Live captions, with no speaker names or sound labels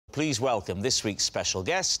Please welcome this week's special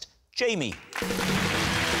guest, Jamie.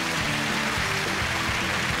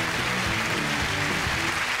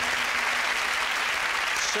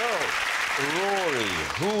 So, Rory,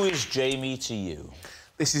 who is Jamie to you?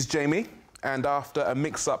 This is Jamie, and after a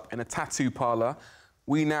mix-up in a tattoo parlour,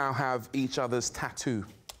 we now have each other's tattoo.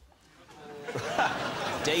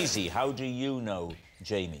 Daisy, how do you know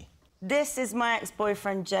Jamie? This is my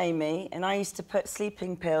ex-boyfriend, Jamie, and I used to put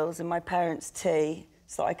sleeping pills in my parents' tea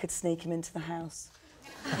so I could sneak him into the house.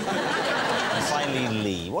 And finally,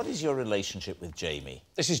 Lee, what is your relationship with Jamie?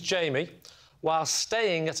 This is Jamie. While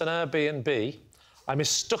staying at an Airbnb, I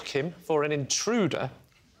mistook him for an intruder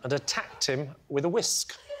and attacked him with a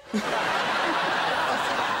whisk. So,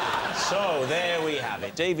 there we have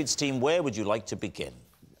it. David's team, where would you like to begin?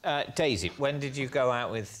 Daisy, when did you go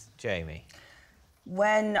out with Jamie?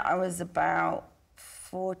 When I was about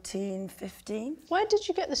 14, 15. Where did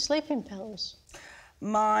you get the sleeping pills?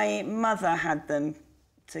 My mother had them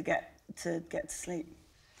to get to sleep.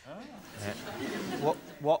 Oh.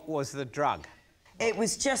 What was the drug? It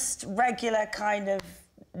was just regular kind of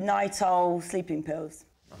night-old sleeping pills.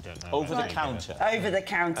 I don't know. Over the counter? Over the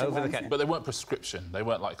counter. Over the counter. But they weren't prescription. They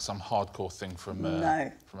weren't like some hardcore thing from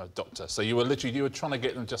a doctor. So you were trying to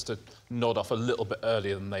get them just to nod off a little bit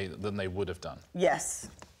earlier than they would have done. Yes.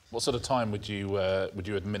 What sort of time would you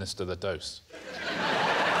administer the dose?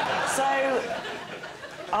 So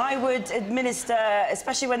I would administer,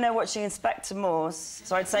 especially when they're watching Inspector Morse.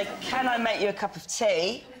 So I'd say, "Can I make you a cup of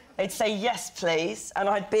tea?" They'd say, "Yes, please," and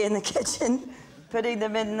I'd be in the kitchen putting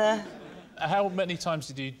them in the... How many times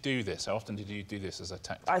did you do this? How often did you do this as a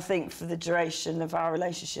tactic? I think for the duration of our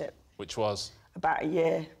relationship. Which was? About a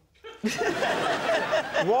year.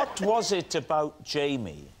 What was it about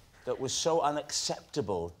Jamie that was so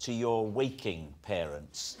unacceptable to your waking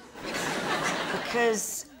parents?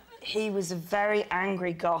 Because he was a very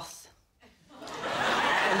angry goth.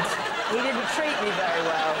 And he didn't treat me very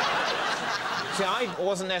well. See, I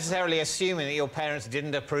wasn't necessarily assuming that your parents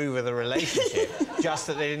didn't approve of the relationship, just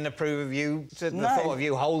that they didn't approve of you, the thought of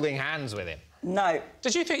you holding hands with him. No.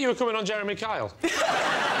 Did you think you were coming on Jeremy Kyle?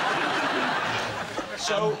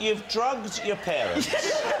 So, you've drugged your parents.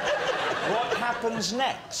 What happens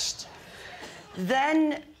next?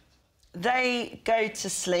 Then they go to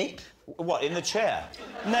sleep. What, in the chair?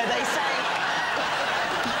 No, they say...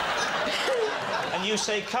 And you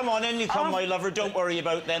say, "Come on, in you come, my lover, don't worry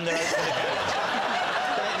about them, they're out for the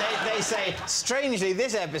count." They say, strangely,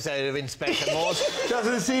 this episode of Inspector Morse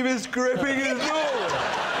doesn't seem as gripping as normal.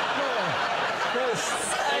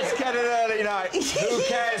 Let's get an early night. Who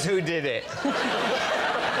cares who did it?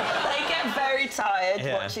 They get very tired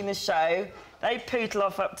watching the show. They poodle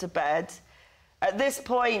off up to bed. At this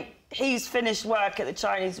point, he's finished work at the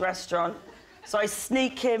Chinese restaurant, so I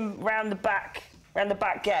sneak him round the back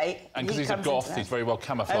gate. And because he's a goth, he's very well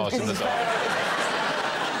camouflaged in the dark.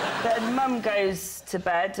 Then Mum goes to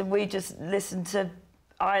bed, and we just listen to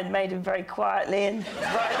Iron Maiden very quietly and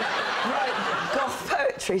write goth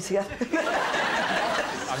poetry together.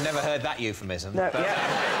 I've never heard that euphemism. No, but...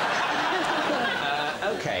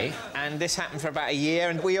 OK, and this happened for about a year,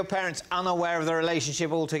 and were your parents unaware of the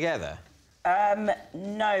relationship altogether?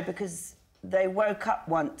 No, because they woke up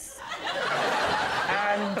once.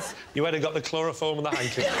 And... You went and got the chloroform and the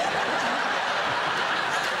hanky.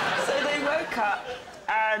 So they woke up,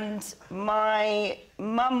 and my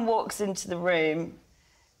mum walks into the room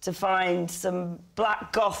to find some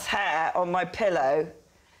black goth hair on my pillow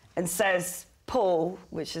and says, "Paul,"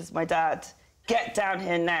 which is my dad, "get down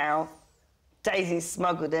here now. Daisy's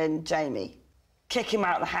smuggled in Jamie. Kick him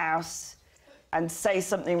out of the house and say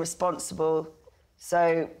something responsible."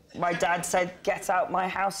 So my dad said, "Get out my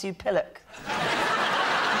house, you pillock."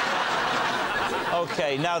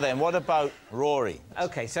 OK, now then, what about Rory?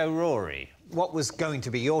 OK, so Rory, what was going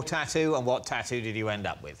to be your tattoo, and what tattoo did you end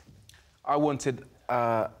up with? I wanted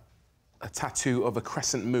a tattoo of a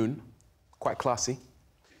crescent moon, quite classy.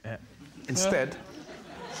 Yeah. Instead...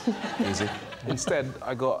 Easy. Instead,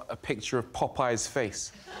 I got a picture of Popeye's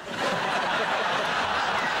face.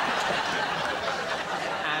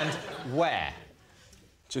 And where?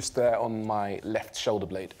 Just there on my left shoulder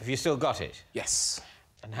blade. Have you still got it? Yes.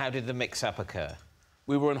 And how did the mix-up occur?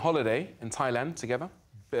 We were on holiday in Thailand together.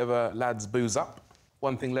 Bit of a lads booze up.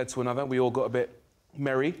 One thing led to another. We all got a bit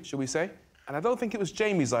merry, shall we say. And I don't think it was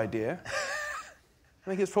Jamie's idea. I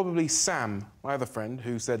think it's probably Sam, my other friend,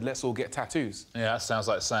 who said, "Let's all get tattoos." Yeah, that sounds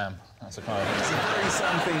like Sam. That's a kind of... It's a very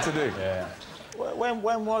Sam thing to do. Yeah.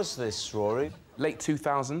 When was this, Rory? Late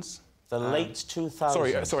 2000s. The late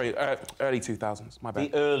 2000s? Sorry, early 2000s, my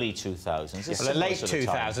bad. The early 2000s. Well, the late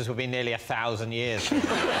 2000s would be nearly 1,000 years.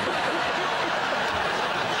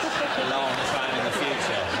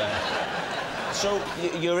 So,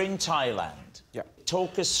 you're in Thailand. Yeah.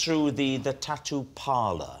 Talk us through the tattoo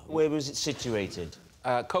parlour. Where was it situated?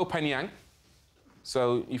 Koh Phangan.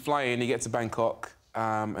 So you fly in, you get to Bangkok,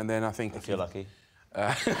 and then I think... If you're lucky.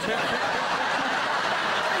 And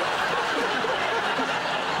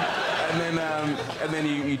then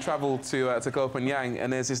you travel to Koh Phangan,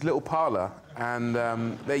 and there's this little parlour, and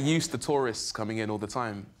they're used to tourists coming in all the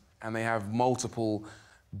time, and they have multiple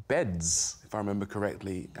beds, if I remember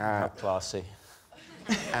correctly. Not classy.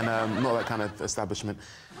 And not that kind of establishment.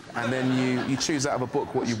 And then you choose out of a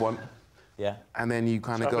book what you want. Yeah. And then you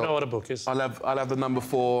kind of So go... I know what a book is. I'll have the number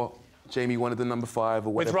 4, Jamie wanted the number 5,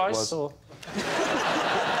 or whatever With it rice, was. or...?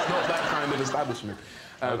 Not that kind of establishment.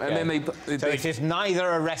 Okay. And then So it is neither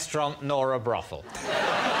a restaurant nor a brothel.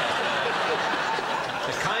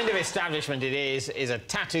 The kind of establishment it is a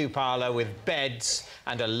tattoo parlour with beds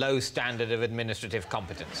and a low standard of administrative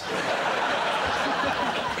competence.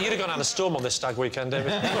 You'd have gone out a storm on this stag weekend,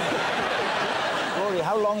 David. Rory,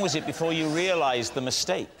 how long was it before you realised the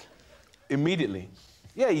mistake? Immediately.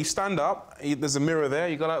 Yeah, you stand up, there's a mirror there,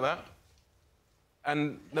 you go like that.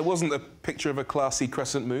 And there wasn't a picture of a classy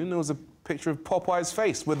crescent moon, there was a picture of Popeye's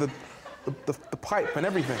face with the pipe and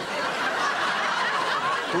everything.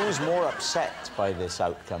 Who was more upset by this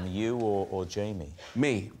outcome, you or Jamie?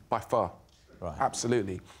 Me, by far. Right.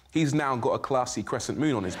 Absolutely. He's now got a classy crescent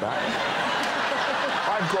moon on his back.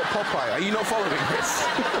 I've got Popeye. Are you not following this?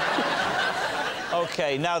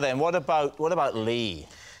 OK, now then, what about Lee?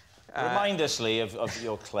 Remind us, Lee, of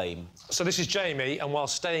your claim. So this is Jamie, and while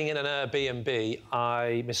staying in an Airbnb,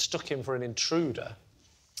 I mistook him for an intruder,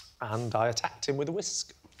 and I attacked him with a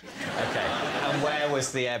whisk. OK, and where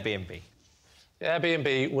was the Airbnb? The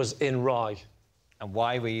Airbnb was in Rye. And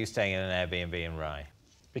why were you staying in an Airbnb in Rye?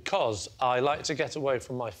 Because I like to get away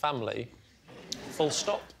from my family, full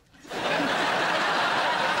stop.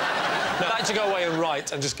 I like to go away and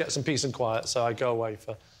write and just get some peace and quiet, so I go away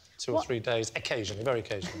for 2 or 3 days, occasionally, very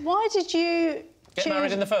occasionally. Why did you Get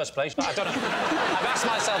married in the first place? I don't know. I've asked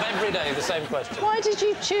myself every day the same question. Why did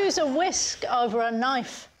you choose a whisk over a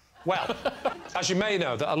knife? Well, as you may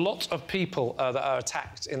know, that a lot of people that are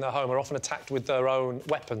attacked in their home are often attacked with their own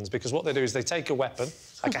weapons, because what they do is they take a weapon,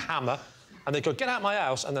 like a hammer, and they go, get out my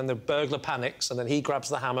house, and then the burglar panics, and then he grabs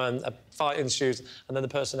the hammer, and a fight ensues, and then the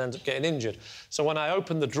person ends up getting injured. So when I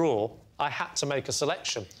opened the drawer, I had to make a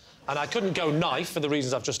selection. And I couldn't go knife for the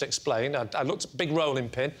reasons I've just explained. I looked at big rolling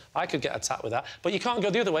pin. I could get attacked with that. But you can't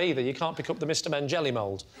go the other way either. You can't pick up the Mr. Men jelly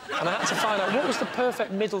mould. And I had to find out what was the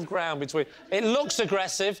perfect middle ground between... It looks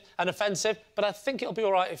aggressive and offensive, but I think it'll be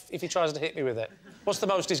all right if he tries to hit me with it. What's the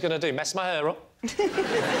most he's going to do? Mess my hair up?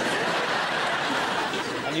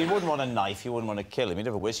 And you wouldn't want a knife, you wouldn't want to kill him. You'd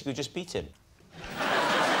have a whisk, you could just beat him.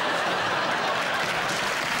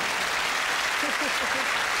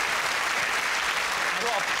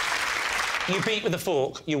 You beat with a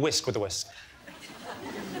fork, you whisk with a whisk.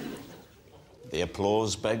 The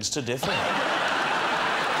applause begs to differ.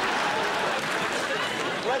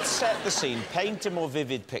 Let's set the scene. Paint a more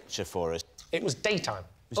vivid picture for us. It was daytime.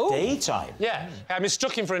 It was daytime? Yeah. I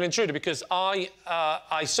mistook him for an intruder because I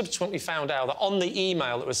subsequently found out that on the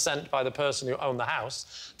email that was sent by the person who owned the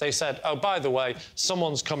house, they said, oh, by the way,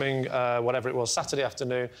 someone's coming, whatever it was, Saturday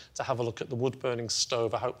afternoon, to have a look at the wood-burning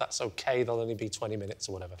stove. I hope that's OK. There'll only be 20 minutes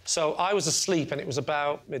or whatever. So I was asleep, and it was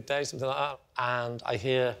about midday, something like that, and I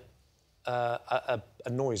hear a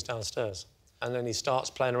noise downstairs. And then he starts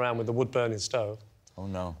playing around with the wood-burning stove. Oh,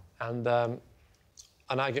 no.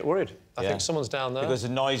 And I get worried. I think someone's down there. Because the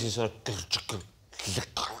noise is sort of...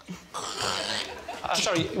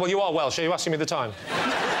 Sorry, well, you are Welsh. Are you asking me the time?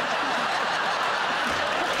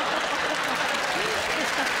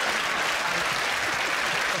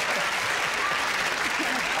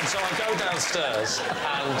 And so I go downstairs,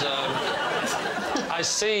 and I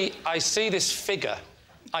see this figure.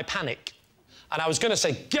 I panic. And I was going to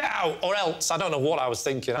say, get out, or else. I don't know what I was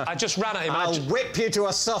thinking. I just ran at him. I'll whip you to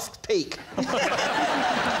a soft peak. Oh, no,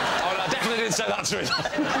 I definitely didn't say that to him.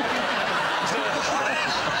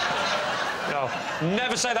 No,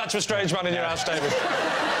 never say that to a strange man in your house, David.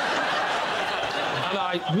 And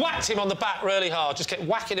I whacked him on the back really hard, just kept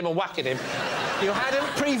whacking him and whacking him. You hadn't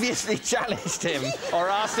previously challenged him or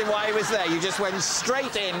asked him why he was there. You just went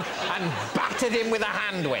straight in and battered him with a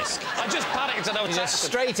hand whisk. I just panicked and I was just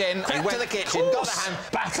straight in, went to the kitchen, got the hand,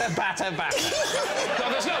 batter. No,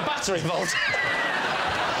 there's no batter involved.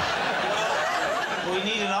 Well, we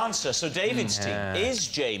need an answer. So David's team, is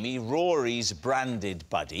Jamie Rory's branded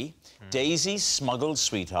buddy, Daisy's smuggled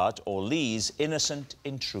sweetheart, or Lee's innocent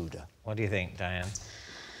intruder? What do you think, Diane?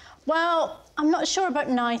 Well, I'm not sure about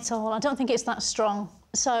night owl. I don't think it's that strong.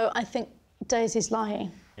 So I think Daisy's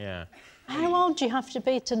lying. Yeah. How old do you have to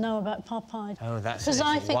be to know about Popeye? Oh, that's... Because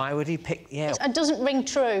I think... Why would he pick... Yeah. It doesn't ring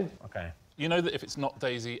true. OK. You know that if it's not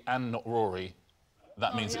Daisy and not Rory,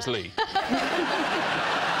 that means it's Lee. That's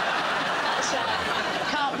right.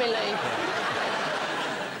 Can't be Lee.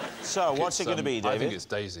 So, what's it going to be, David? I think it's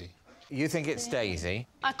Daisy. You think it's Daisy?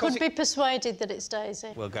 I could be persuaded that it's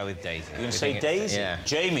Daisy. We'll go with Daisy. You're going to say Daisy? Yeah.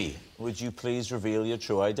 Jamie, would you please reveal your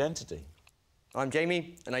true identity? I'm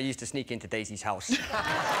Jamie, and I used to sneak into Daisy's house. Well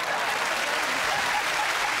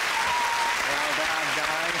done,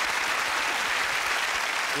 guys.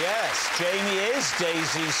 Yes, Jamie is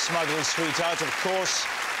Daisy's smuggled sweetheart. Of course,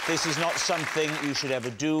 this is not something you should ever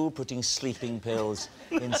do, putting sleeping pills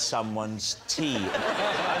in someone's tea.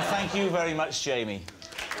 And thank you very much, Jamie.